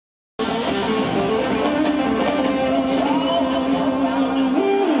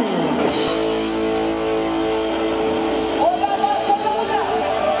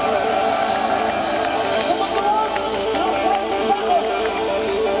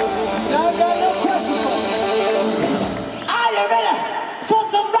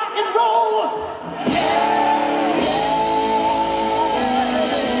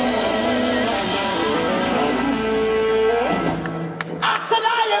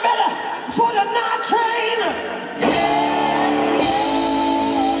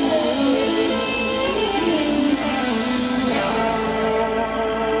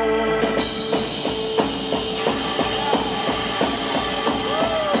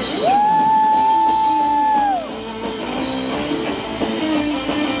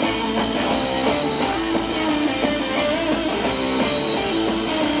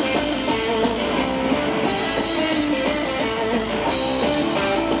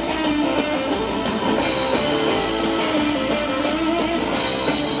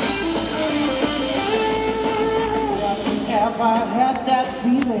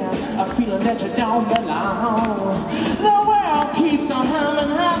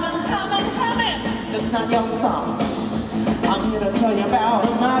young song. I'm here to tell you about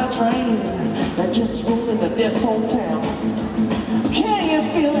a mighty train that just rolled into this whole town. Can you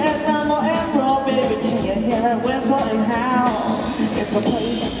feel it rumble and roll, baby? Can you hear it whistle and howl? It's a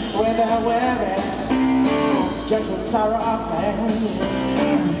place where they're wearing gentle sorrow of pain.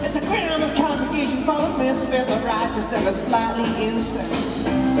 It's a glamorous congregation full of misfits, the righteous and the slightly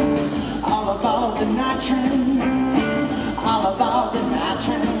insane. All about the night train, all about the night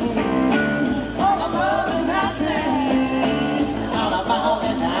train, all about the night train, all about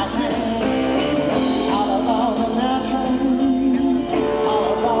the night train, all about the night train, all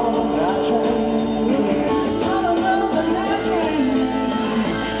about the night train, all about the night train,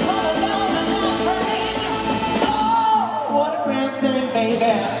 all about the night train. Oh, what a grand thing,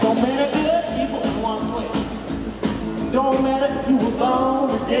 baby. So many good people in one place. Don't matter if you were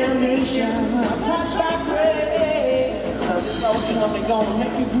born with damnation, sunshine gray. There's no coming gonna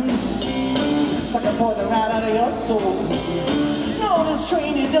make you breathe. It's like a poison right out of your soul. No, this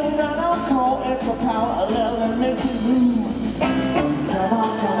train you don't run on cold. It's the power of love that makes it move. Come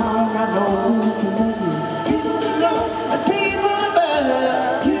on, I know who can make you. People to know, and people to better.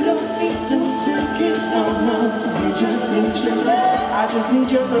 You don't need no ticket, no. You just need your love. I just need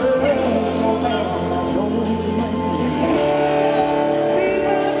your love. So bad, I know who can make you.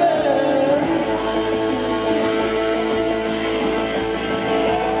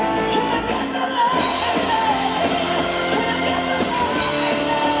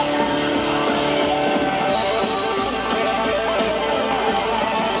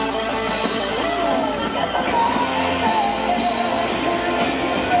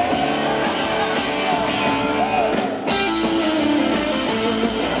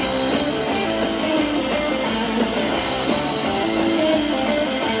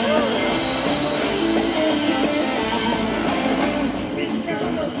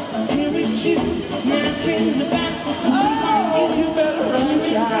 My dreams about